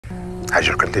Has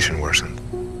your condition worsened?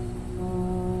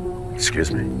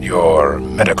 Excuse me? Your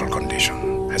medical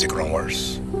condition, has it grown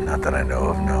worse? Not that I know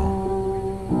of,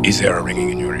 no. Is there a ringing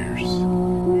in your ears?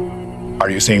 Are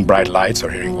you seeing bright lights or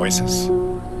hearing voices?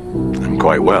 I'm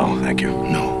quite well, thank you.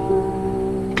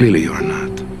 No. Clearly you are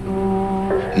not.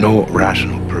 No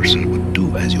rational person would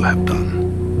do as you have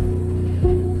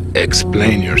done.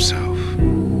 Explain yourself.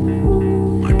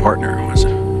 My partner was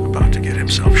about to get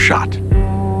himself shot.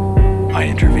 I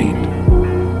intervened.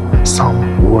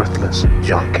 Some worthless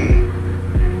junkie.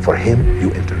 For him,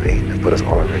 you intervened and put us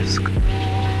all at risk.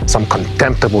 Some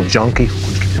contemptible junkie who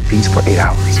couldn't keep the peace for 8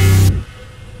 hours.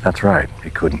 That's right, he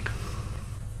couldn't.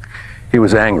 He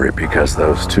was angry because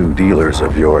those 2 dealers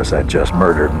of yours had just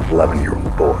murdered an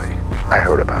 11-year-old boy. I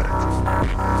heard about it.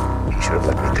 He should have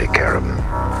let me take care of him.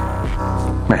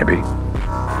 Maybe.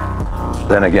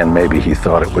 Then again, maybe he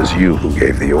thought it was you who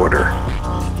gave the order.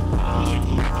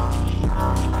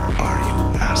 Are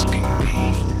you asking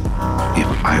me if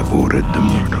I ordered the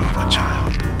murder of a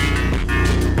child?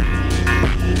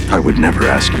 I would never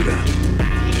ask you that.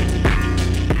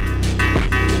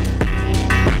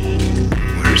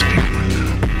 Where's Pinkman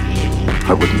now?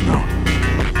 I wouldn't know.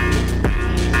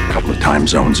 A couple of time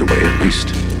zones away at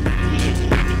least.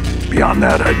 Beyond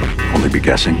that, I'd only be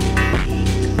guessing.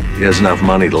 He has enough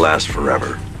money to last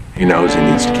forever. He knows he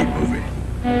needs to keep moving.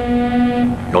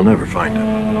 You'll never find him.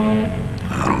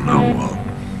 I don't know, Walt.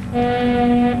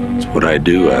 It's what I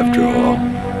do, after all.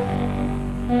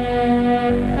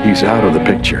 He's out of the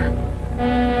picture.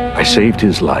 I saved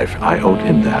his life. I owed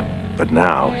him that. But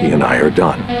now he and I are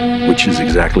done, which is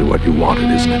exactly what you wanted,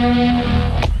 isn't it?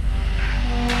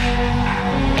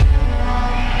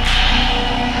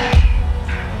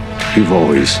 You've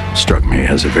always struck me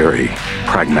as a very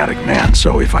pragmatic man,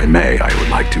 so if I may, I would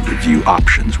like to review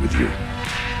options with you.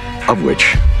 Of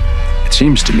which, it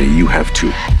seems to me you have 2.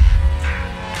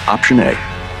 Option A.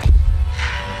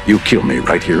 You kill me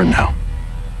right here and now.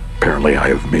 Apparently I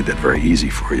have made that very easy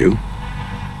for you.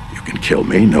 You can kill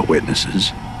me, no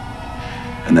witnesses.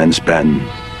 And then spend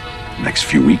the next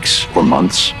few weeks or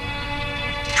months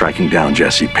tracking down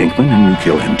Jesse Pinkman, and you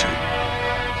kill him too.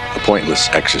 A pointless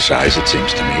exercise, it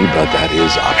seems to me, but that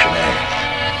is option A.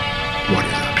 What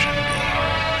is option B?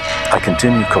 I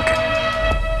continue cooking.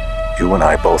 You and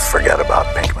I both forget about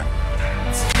Pinkman.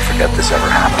 Forget this ever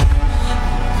happened.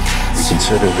 We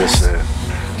consider this a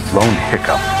lone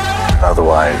hiccup in an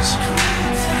otherwise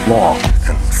long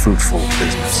and fruitful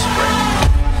business spree.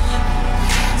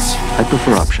 I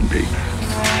prefer option B.